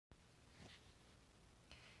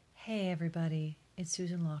Hey everybody, it's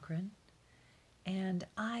Susan Loughran, and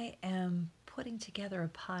I am putting together a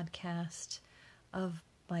podcast of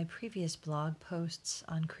my previous blog posts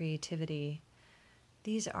on creativity.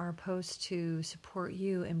 These are posts to support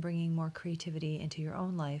you in bringing more creativity into your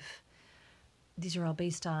own life. These are all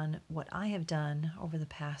based on what I have done over the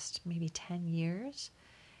past maybe 10 years,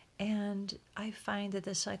 and I find that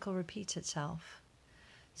the cycle repeats itself.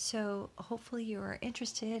 So hopefully you are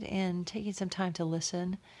interested in taking some time to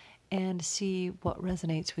listen and see what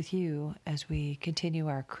resonates with you as we continue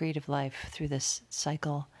our creative life through this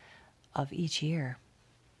cycle of each year.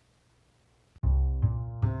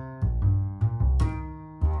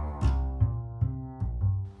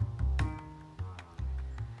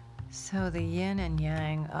 So the yin and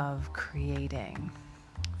yang of creating.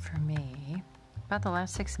 For me, about the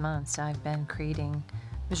last 6 months, I've been creating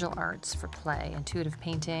visual arts for play, intuitive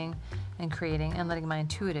painting, and creating and letting my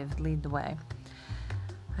intuitive lead the way.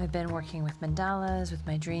 I've been working with mandalas, with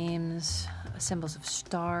my dreams, symbols of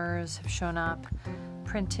stars have shown up,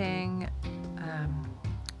 printing,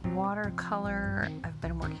 watercolor. I've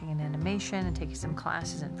been working in animation and taking some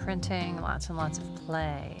classes in printing, lots and lots of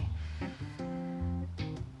play.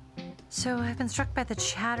 So I've been struck by the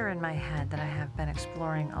chatter in my head that I have been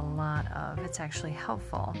exploring a lot of. It's actually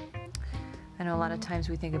helpful. I know a lot of times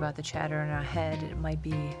we think about the chatter in our head. It might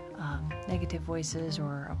be negative voices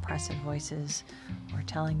or oppressive voices or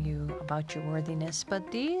telling you about your worthiness, but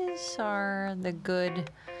these are the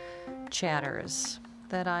good chatters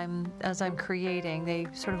that as I'm creating, they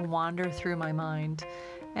sort of wander through my mind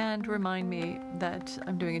and remind me that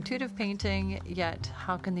I'm doing intuitive painting, yet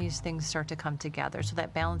how can these things start to come together? So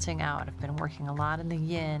that balancing out, I've been working a lot in the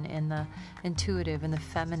yin, in the intuitive, in the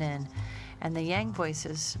feminine, and the yang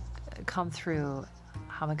voices come through.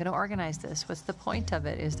 How am I going to organize this? What's the point of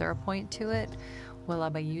it? Is there a point to it? Will I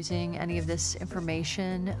be using any of this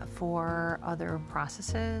information for other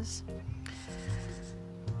processes?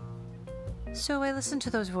 So I listen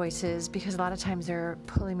to those voices because a lot of times they're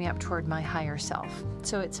pulling me up toward my higher self.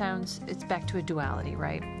 So it's back to a duality,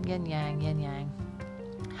 right? Yin yang.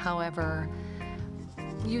 However,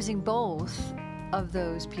 using both of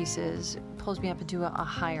those pieces pulls me up into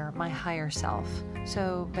my higher self.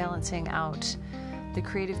 So balancing out the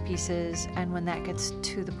creative pieces, and when that gets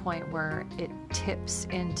to the point where it tips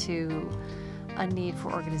into a need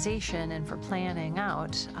for organization and for planning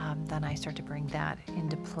out, then I start to bring that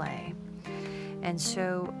into play. And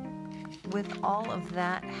so with all of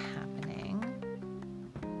that happening,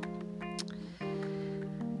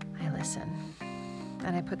 I listen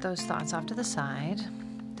and I put those thoughts off to the side,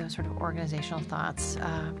 those sort of organizational thoughts,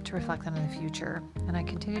 to reflect on in the future. And I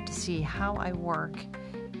continue to see how I work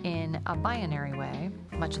in a binary way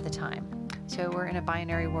much of the time. So we're in a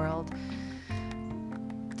binary world.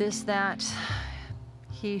 This, that,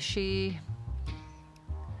 he, she,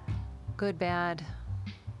 good, bad.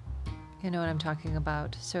 You know what I'm talking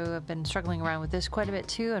about. So I've been struggling around with this quite a bit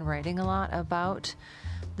too, and writing a lot about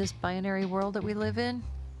this binary world that we live in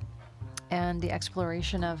and the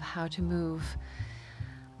exploration of how to move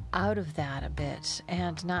out of that a bit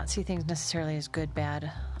and not see things necessarily as good,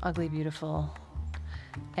 bad, ugly, beautiful,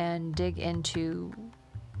 and dig into,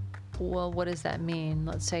 well, what does that mean?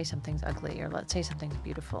 Let's say something's ugly, or let's say something's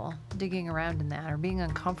beautiful. Digging around in that, or being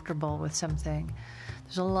uncomfortable with something.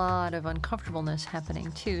 There's a lot of uncomfortableness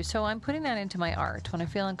happening too. So I'm putting that into my art. When I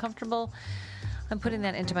feel uncomfortable, I'm putting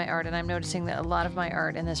that into my art, and I'm noticing that a lot of my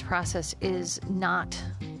art in this process is not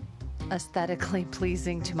aesthetically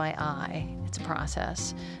pleasing to my eye. It's a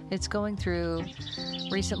process. It's going through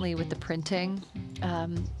recently with the printing,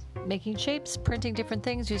 making shapes, printing different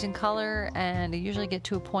things using color, and I usually get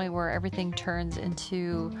to a point where everything turns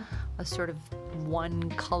into a sort of one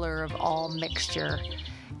color of all mixture,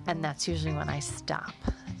 and that's usually when I stop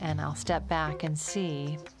and I'll step back and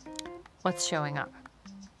see what's showing up.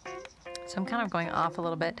 So I'm kind of going off a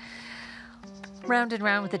little bit, round and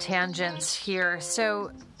round with the tangents here.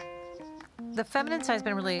 So the feminine side has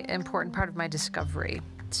been a really important part of my discovery.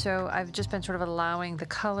 So I've just been sort of allowing the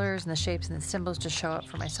colors and the shapes and the symbols to show up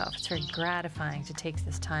for myself. It's very gratifying to take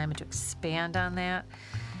this time and to expand on that.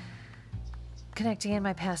 Connecting in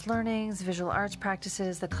my past learnings, visual arts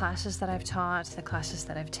practices, the classes that I've taught, the classes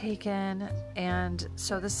that I've taken. And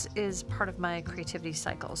so this is part of my creativity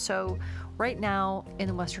cycle. So right now in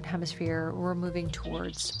the Western Hemisphere, we're moving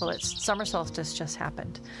towards, it's summer solstice just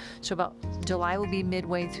happened. So about July will be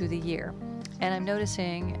midway through the year. And I'm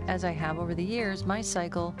noticing, as I have over the years, my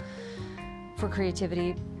cycle for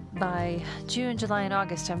creativity, by June, July, and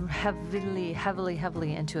August, I'm heavily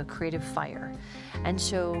into a creative fire. And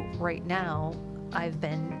so right now, I've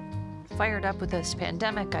been fired up with this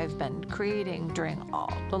pandemic. I've been creating during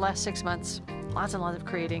all the last 6 months, lots and lots of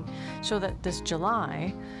creating, so that this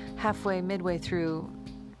July, midway through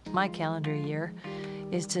my calendar year,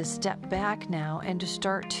 is to step back now and to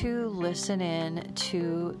start to listen in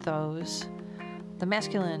to the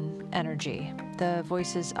masculine energy, the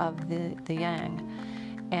voices of the yang,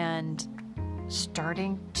 and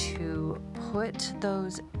starting to put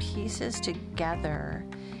those pieces together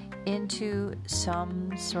into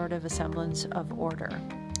some sort of a semblance of order.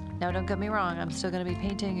 Now, don't get me wrong, I'm still going to be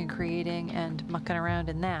painting and creating and mucking around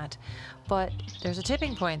in that, but there's a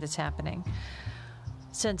tipping point that's happening.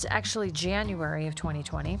 Since actually January of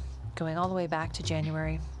 2020, going all the way back to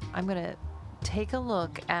January, I'm going to take a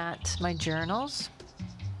look at my journals,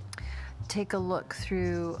 take a look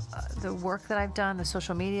through the work that I've done, the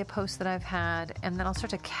social media posts that I've had, and then I'll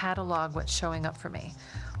start to catalog what's showing up for me,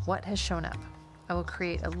 what has shown up. I will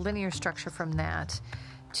create a linear structure from that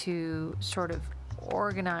to sort of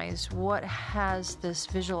organize what has this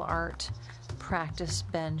visual art practice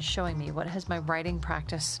been showing me? What has my writing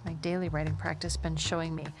practice, my daily writing practice been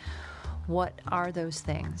showing me? What are those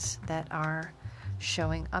things that are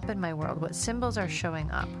showing up in my world? What symbols are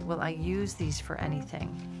showing up? Will I use these for anything?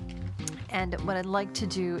 And what I'd like to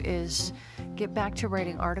do is get back to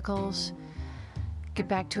writing articles, get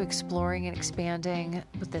back to exploring and expanding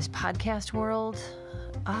with this podcast world,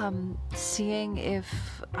 seeing if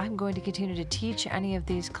I'm going to continue to teach any of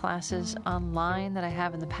these classes online that I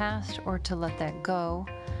have in the past, or to let that go.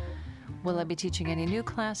 Will I be teaching any new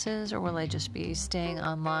classes, or will I just be staying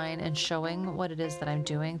online and showing what it is that I'm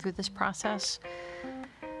doing through this process?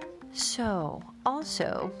 So,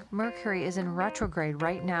 also, Mercury is in retrograde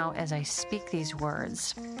right now as I speak these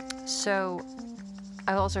words. So,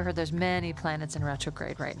 I've also heard there's many planets in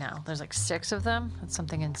retrograde right now. There's like 6 of them. That's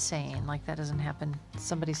something insane. Like, that doesn't happen,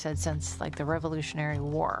 somebody said, since like the Revolutionary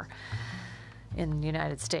War in the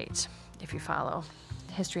United States, if you follow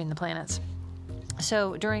history and the planets.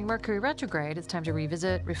 So during Mercury retrograde, it's time to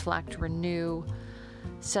revisit, reflect, renew,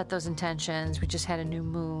 set those intentions. We just had a new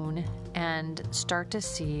moon, and start to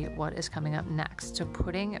see what is coming up next. So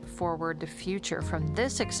putting forward the future from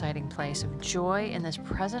this exciting place of joy in this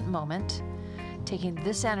present moment, taking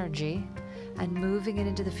this energy and moving it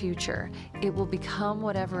into the future. It will become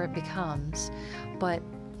whatever it becomes, but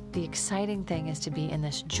the exciting thing is to be in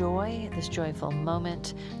this joy, this joyful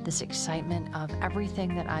moment, this excitement of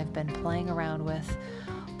everything that I've been playing around with,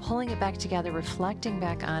 pulling it back together, reflecting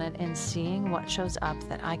back on it, and seeing what shows up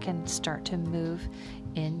that I can start to move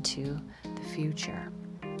into the future.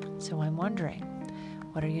 So I'm wondering,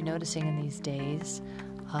 what are you noticing in these days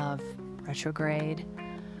of retrograde,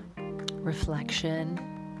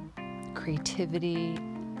 reflection, creativity,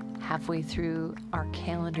 halfway through our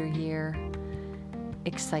calendar year,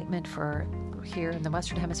 excitement for here in the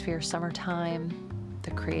Western Hemisphere, summertime,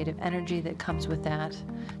 the creative energy that comes with that,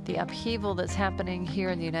 the upheaval that's happening here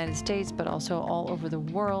in the United States, but also all over the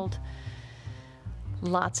world.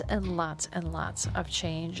 Lots and lots and lots of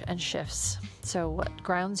change and shifts. So what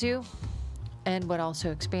grounds you, and what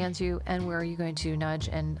also expands you, and where are you going to nudge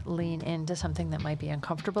and lean into something that might be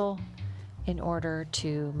uncomfortable in order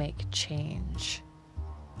to make change?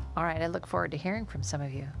 All right, I look forward to hearing from some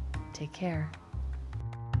of you. Take care.